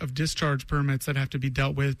backlog of discharge permits that have to be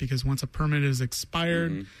dealt with, because once a permit is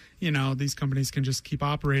expired, these companies can just keep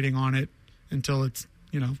operating on it until it's,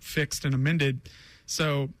 fixed and amended.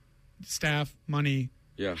 So staff, money,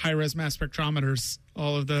 high-res mass spectrometers,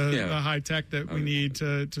 all of the high tech that we need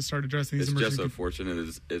to start addressing these emergency. It's just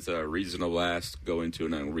unfortunate. It's a reasonable ask going to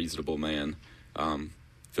an unreasonable man.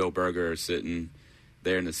 Phil Berger sitting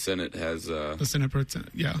there in the Senate has the Senate president.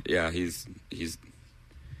 He's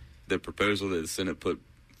the proposal that the Senate put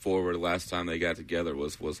forward last time they got together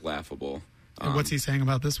was laughable. And what's he saying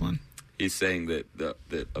about this one? He's saying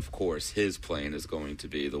that of course his plan is going to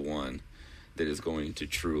be the one that is going to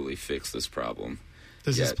truly fix this problem.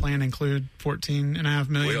 Does his plan include $14.5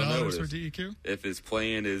 million for DEQ? If his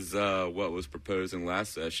plan is what was proposed in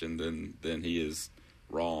last session, then he is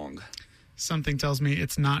wrong. Something tells me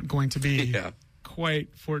it's not going to be quite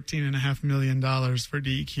 $14.5 million for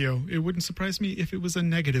DEQ. It wouldn't surprise me if it was a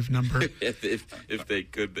negative number. if they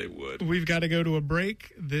could, they would. We've got to go to a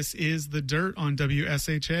break. This is The Dirt on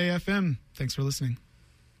WSHA FM. Thanks for listening.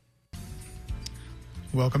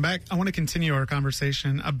 Welcome back. I want to continue our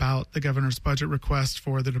conversation about the governor's budget request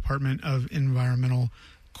for the Department of Environmental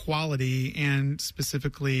Quality and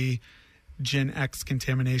specifically Gen X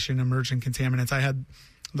contamination, emerging contaminants. I had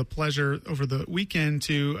the pleasure over the weekend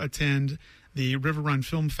to attend the River Run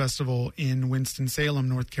Film Festival in Winston-Salem,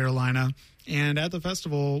 North Carolina. And at the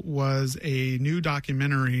festival was a new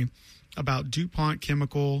documentary about DuPont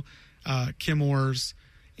Chemical, Chemours,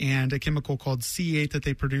 and a chemical called C8 that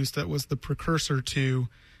they produced that was the precursor to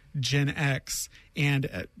Gen X.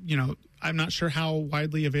 And, I'm not sure how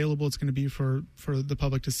widely available it's going to be for the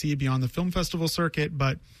public to see beyond the film festival circuit,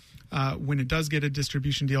 but when it does get a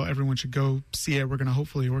distribution deal, everyone should go see it. We're going to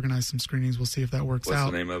hopefully organize some screenings. We'll see if that works out.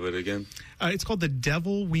 What's the name of it again? It's called The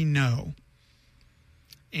Devil We Know.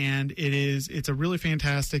 And it's a really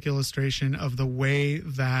fantastic illustration of the way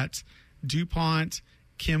that DuPont,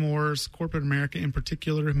 Chemours, corporate America in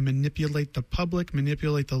particular, manipulate the public,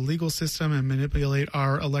 manipulate the legal system, and manipulate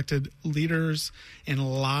our elected leaders and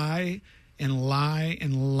lie and lie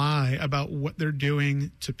and lie about what they're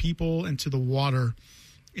doing to people and to the water.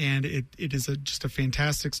 And it is just a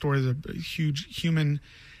fantastic story. There's a huge human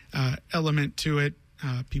element to it.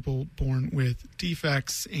 People born with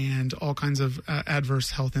defects and all kinds of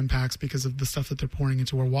adverse health impacts because of the stuff that they're pouring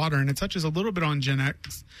into our water. And it touches a little bit on Gen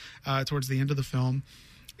X towards the end of the film.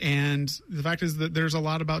 And the fact is that there's a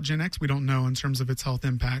lot about Gen X we don't know in terms of its health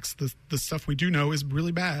impacts. The stuff we do know is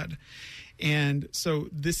really bad. And so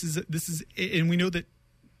this is, and we know that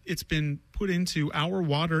it's been put into our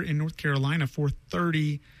water in North Carolina for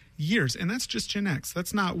 30 years. And that's just Gen X.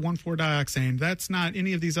 That's not 1,4-dioxane. That's not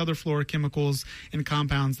any of these other fluorochemicals and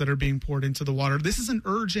compounds that are being poured into the water. This is an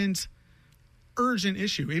urgent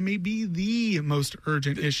issue. It may be the most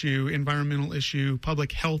urgent issue, environmental issue,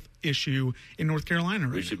 public health issue in North Carolina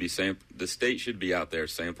right now. The state should be out there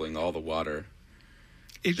sampling all the water.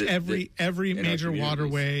 Every major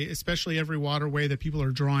waterway, especially every waterway that people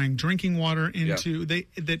are drawing drinking water into,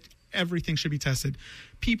 that everything should be tested.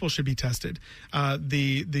 People should be tested.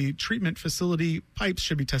 The treatment facility pipes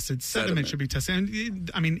should be tested. Sediment should be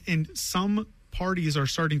tested. And some parties are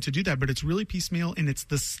starting to do that, but it's really piecemeal, and it's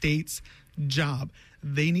the state's job.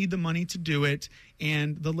 They need the money to do it,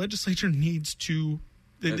 and the legislature needs to.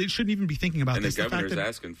 They shouldn't even be thinking about this. And the governor's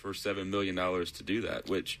asking for $7 million to do that,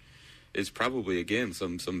 which is probably, again,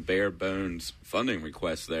 some bare bones funding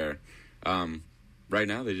requests there. Right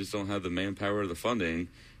now, they just don't have the manpower or the funding,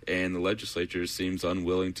 and the legislature seems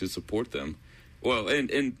unwilling to support them. Well,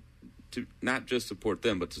 and to not just support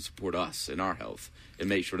them, but to support us in our health and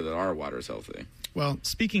make sure that our water is healthy. Well,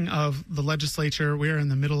 speaking of the legislature, we are in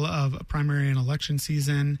the middle of a primary and election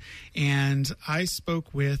season, and I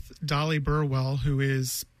spoke with Dollie Burwell, who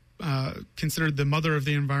is considered the mother of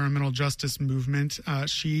the environmental justice movement.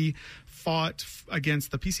 She fought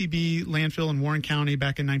against the PCB landfill in Warren County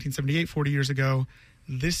back in 1978, 40 years ago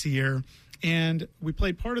this year. And we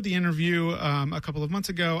played part of the interview a couple of months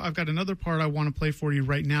ago. I've got another part I want to play for you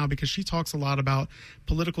right now because she talks a lot about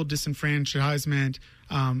political disenfranchisement,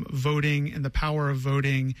 voting, and the power of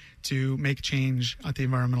voting to make change at the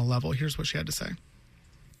environmental level. Here's what she had to say.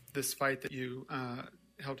 This fight that you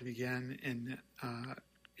helped begin,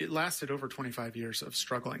 it lasted over 25 years of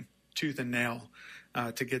struggling tooth and nail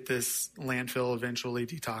to get this landfill eventually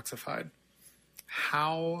detoxified.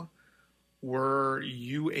 How were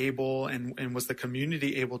you able and was the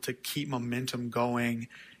community able to keep momentum going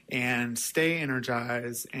and stay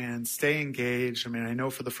energized and stay engaged? I mean, I know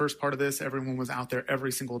for the first part of this, everyone was out there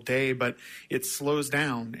every single day, but it slows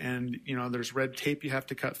down and, there's red tape you have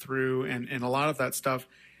to cut through and a lot of that stuff.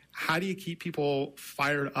 How do you keep people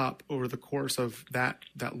fired up over the course of that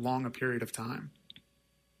long a period of time?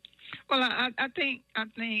 Well, I think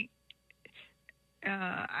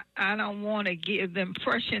I don't want to give the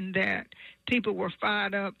impression that people were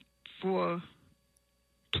fired up for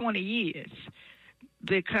 20 years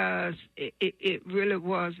because it really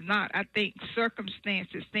was not. I think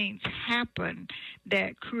circumstances, things happened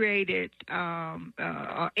that created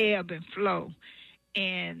a ebb and flow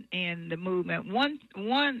in the movement.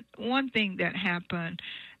 One thing that happened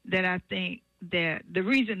that I think that the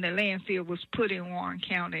reason the landfill was put in Warren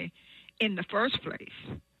County in the first place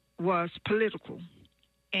was political,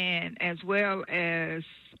 and as well as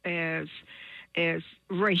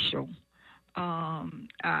racial.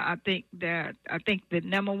 I think the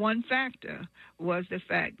number one factor was the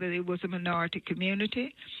fact that it was a minority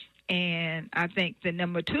community, and I think the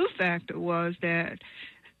number two factor was that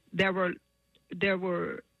there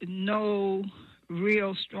were no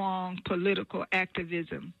real strong political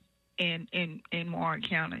activism in Warren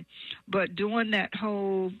County. But during that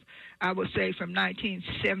whole, I would say from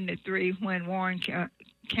 1973, when Warren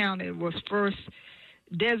County was first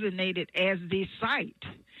designated as the site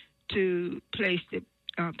to place the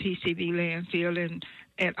PCB landfill, and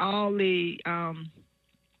at all the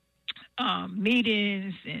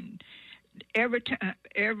meetings and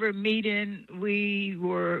every meeting, we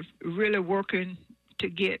were really working to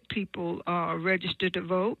get people registered to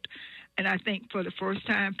vote. And I think for the first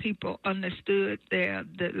time, people understood the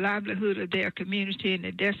livelihood of their community and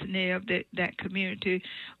the destiny of that community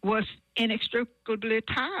was inextricably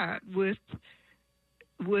tied with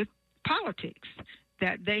politics,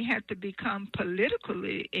 that they had to become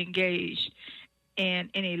politically engaged and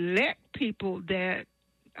elect people that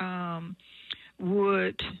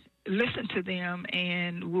would listen to them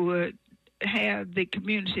and would have the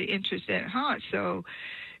community interest at heart. So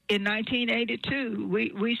in 1982,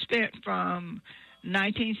 we spent from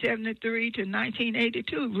 1973 to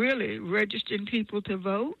 1982 really registering people to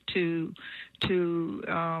vote, to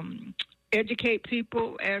educate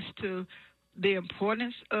people as to the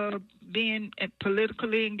importance of being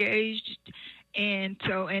politically engaged. And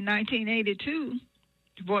so in 1982,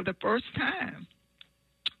 for the first time,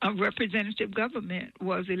 a representative government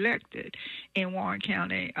was elected in Warren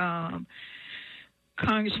County.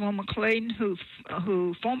 Congresswoman Clayton,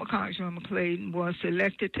 former Congresswoman Clayton, was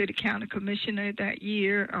elected to the county commissioner that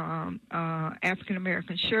year. African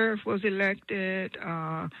American sheriff was elected.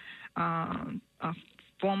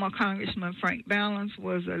 Former Congressman Frank Balance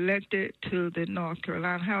was elected to the North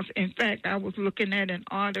Carolina House. In fact, I was looking at an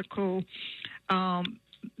article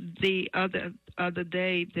the other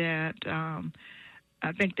day that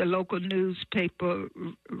I think the local newspaper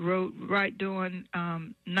wrote right during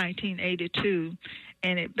 1982,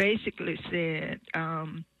 and it basically said,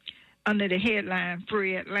 under the headline,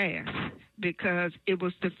 "Free at Last," because it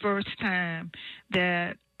was the first time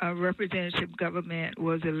that a representative government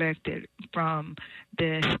was elected from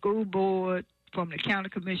the school board, from the county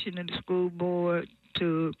commission and the school board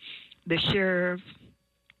to the sheriff,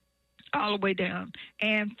 all the way down,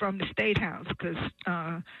 and from the state house, because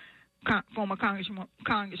former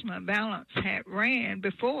Congressman Balance had ran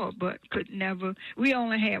before, but could never. We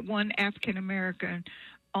only had one African American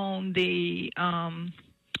on the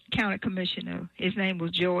county commissioner. His name was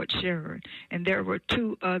George Sherrod, and there were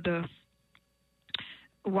two other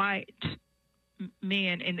white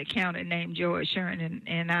men in the county named George Sherrod,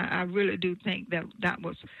 and I really do think that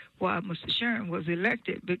was why Mr. Sherrod was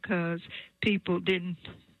elected, because people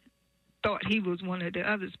thought he was one of the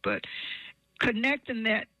others. But connecting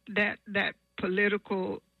that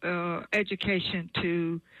political education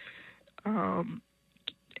to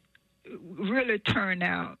really turn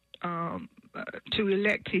out to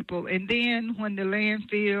elect people. And then when the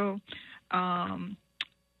landfill,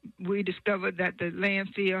 we discovered that the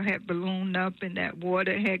landfill had ballooned up and that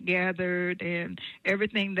water had gathered, and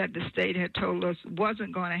everything that the state had told us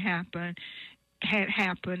wasn't going to happen had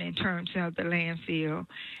happened in terms of the landfill.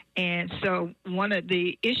 And so one of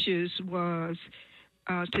the issues was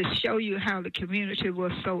to show you how the community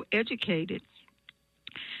was so educated.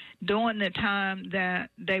 During the time that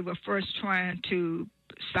they were first trying to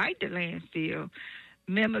site the landfill,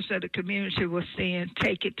 members of the community were saying,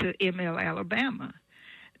 take it to ML, Alabama.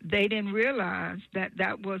 They didn't realize that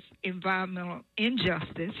that was environmental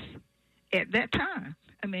injustice at that time.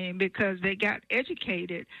 I mean, because they got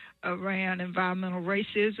educated around environmental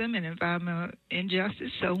racism and environmental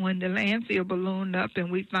injustice. So when the landfill ballooned up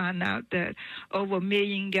and we found out that over 1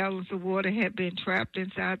 million gallons of water had been trapped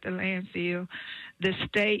inside the landfill, the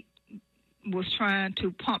state was trying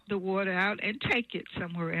to pump the water out and take it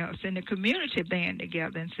somewhere else. And the community band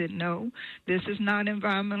together and said, no, this is not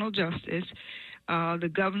environmental justice.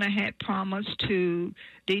 The governor had promised to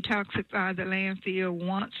detoxify the landfill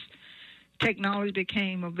once technology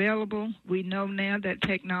became available. We know now that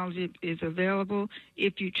technology is available.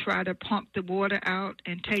 If you try to pump the water out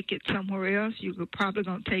and take it somewhere else, you're probably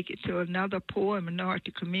going to take it to another poor and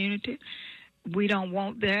minority community. We don't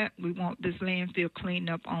want that. We want this landfill cleaned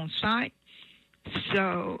up on site.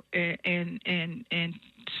 So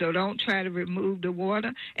so don't try to remove the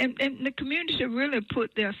water. And the community really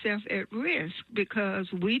put themselves at risk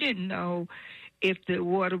because we didn't know if the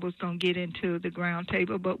water was going to get into the ground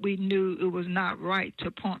table, but we knew it was not right to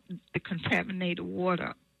pump the contaminated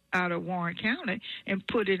water out of Warren County and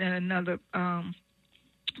put it in another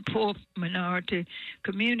poor minority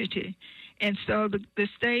community. And so the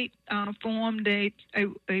state formed a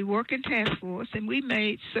working task force, and we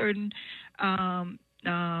made certain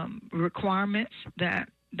requirements that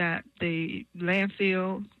the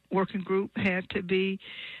landfill working group had to be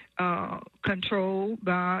controlled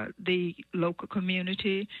by the local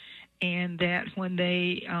community, and that when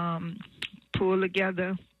they pull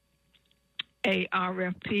together a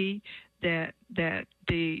RFP, that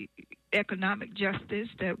the economic justice,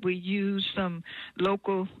 that we use some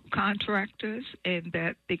local contractors, and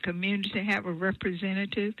that the community have a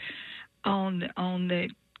representative on the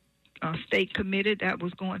state committee that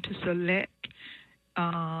was going to select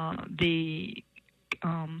the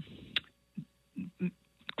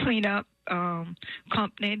cleanup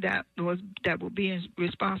company that will be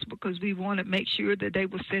responsible, because we want to make sure that they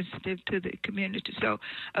were sensitive to the community. So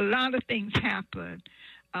a lot of things happened.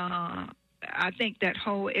 I think that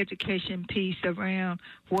whole education piece around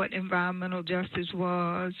what environmental justice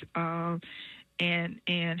was, and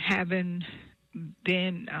having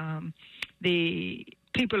been the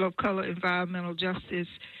People of Color Environmental Justice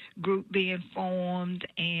group being formed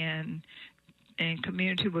and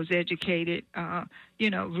community was educated,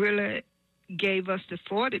 really gave us the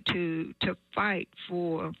fortitude to fight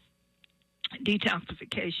for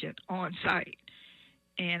detoxification on site.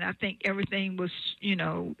 And I think everything was,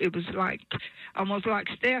 it was like almost like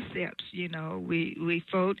stair steps. We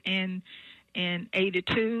voted in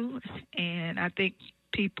 82, and I think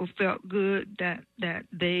people felt good that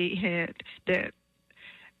they had that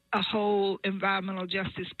a whole environmental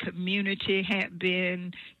justice community had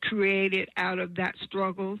been created out of that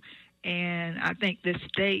struggle. And I think the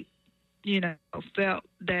state, felt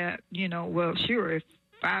that, well, sure, if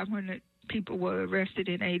 500 people were arrested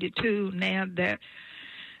in 82, now that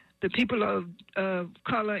the People of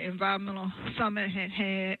Color Environmental Summit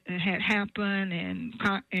had happened,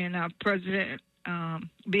 and our President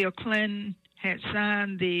Bill Clinton had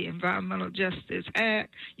signed the Environmental Justice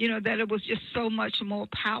Act, that it was just so much more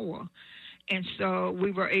power. And so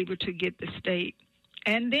we were able to get the state.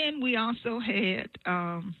 And then we also had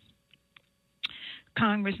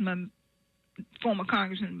former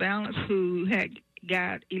Congressman Balance, who had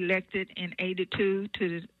got elected in 82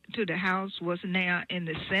 to the House, was now in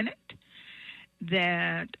the Senate,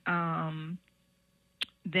 that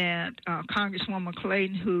Congresswoman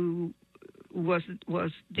Clayton, who was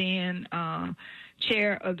then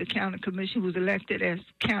chair of the county commission, was elected as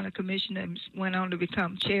county commissioner, went on to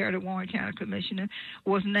become chair of the Warren County Commissioner,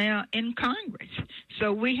 was now in Congress.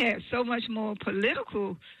 So we had so much more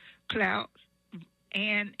political clout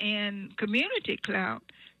and community clout.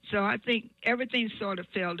 So I think everything sort of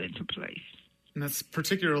fell into place. And that's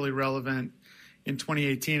particularly relevant in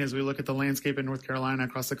 2018 as we look at the landscape in North Carolina,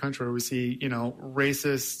 across the country, where we see,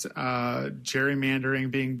 racist gerrymandering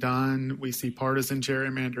being done. We see partisan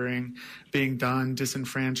gerrymandering being done,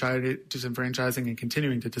 disenfranchising and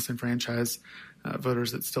continuing to disenfranchise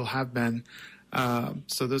voters that still have been.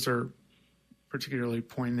 So those are particularly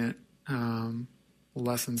poignant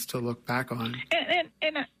lessons to look back on.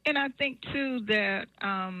 And I think too that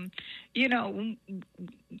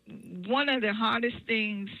one of the hardest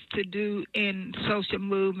things to do in social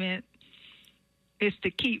movement is to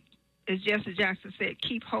keep, as Justice Jackson said,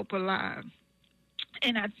 keep hope alive.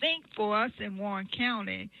 And I think for us in Warren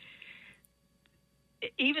County,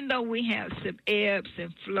 even though we have some ebbs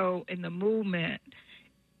and flow in the movement,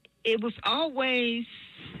 it was always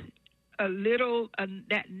a little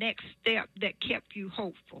that next step that kept you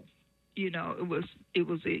hopeful. It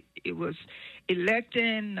was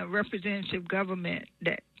electing a representative government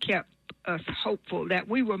that kept us hopeful that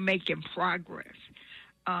we were making progress.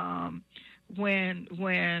 When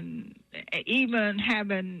even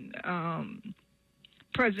having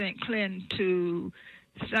President Clinton to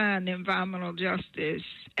sign the Environmental Justice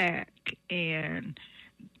Act, and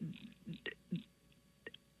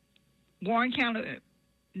Warren County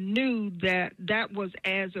knew that was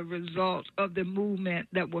as a result of the movement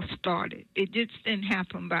that was started. It just didn't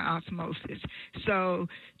happen by osmosis. So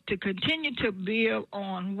to continue to build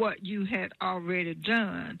on what you had already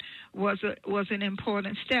done was an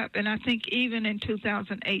important step. And I think even in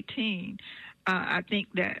 2018, I think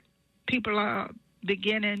that people are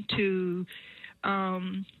beginning to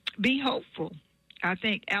be hopeful. I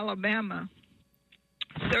think Alabama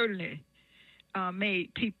certainly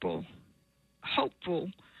made people hopeful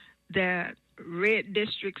that red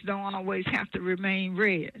districts don't always have to remain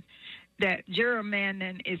red, that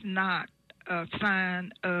gerrymandering is not a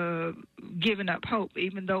sign of giving up hope,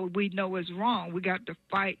 even though we know it's wrong. We got to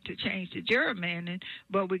fight to change the gerrymandering,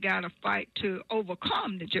 but we got to fight to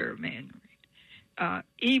overcome the gerrymandering.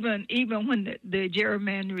 Even when the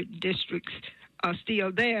gerrymandering districts are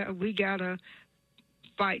still there, we got to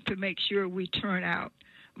fight to make sure we turn out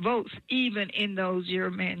votes, even in those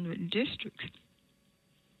gerrymandering districts.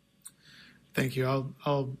 Thank you.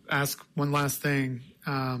 I'll ask one last thing.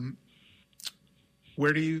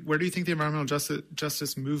 Where do you think the environmental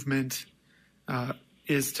justice movement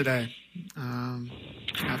is today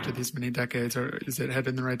after these many decades? Or is it headed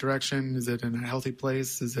in the right direction? Is it in a healthy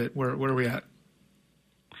place? Is it where are we at?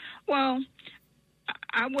 Well,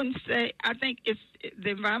 I wouldn't say. I think the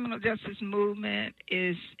environmental justice movement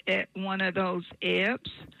is at one of those ebbs.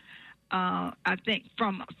 I think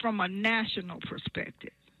from a national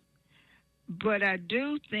perspective, but I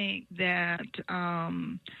do think that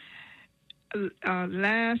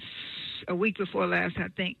a week before last, I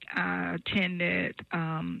think I attended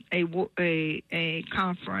a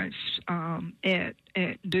conference at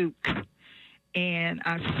Duke, and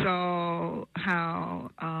I saw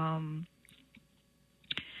how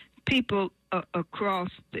people across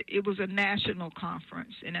it was a national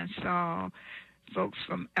conference, and I saw folks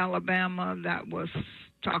from Alabama that was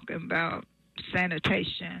talking about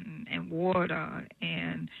sanitation and water,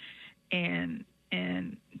 and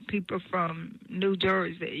people from New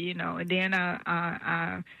Jersey, and then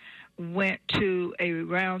I went to a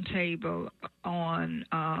roundtable on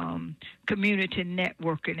community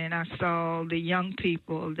networking, and I saw the young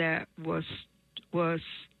people that was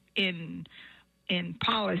in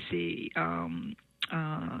policy,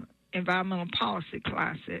 environmental policy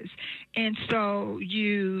classes, and so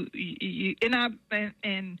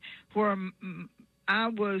where I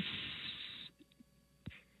was.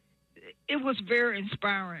 It was very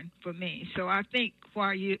inspiring for me. So I think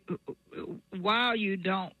while you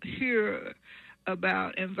don't hear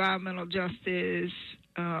about environmental justice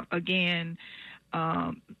again,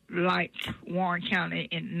 like Warren County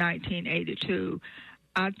in 1982,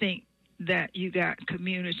 I think that you got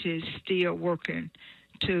communities still working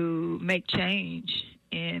to make change.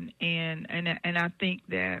 And I think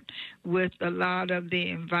that with a lot of the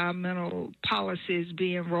environmental policies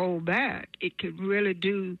being rolled back, it could really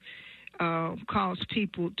do cause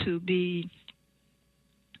people to be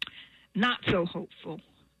not so hopeful.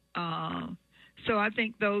 So I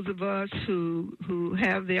think those of us who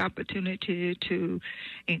have the opportunity to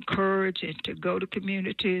encourage and to go to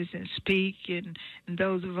communities and speak, and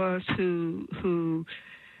those of us who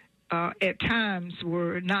at times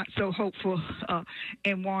were not so hopeful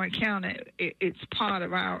in Warren County, it's part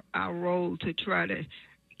of our role to try to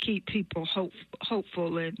keep people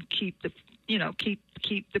hopeful and keep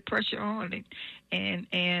the pressure on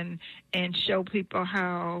and show people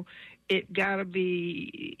how it got to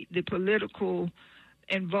be the political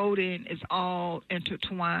and voting is all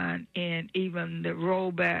intertwined, and even the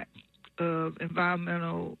rollback of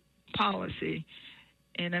environmental policy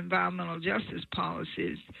and environmental justice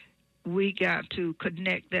policies, we got to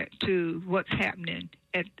connect that to what's happening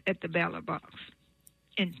at the ballot box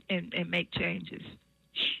and make changes.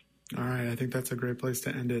 All right. I think that's a great place to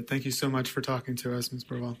end it. Thank you so much for talking to us, Ms.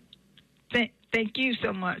 Burwell. Thank you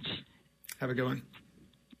so much. Have a good one.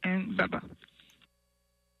 And bye-bye.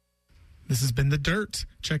 This has been The Dirt.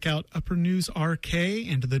 Check out Upper News RK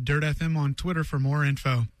and The Dirt FM on Twitter for more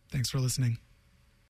info. Thanks for listening.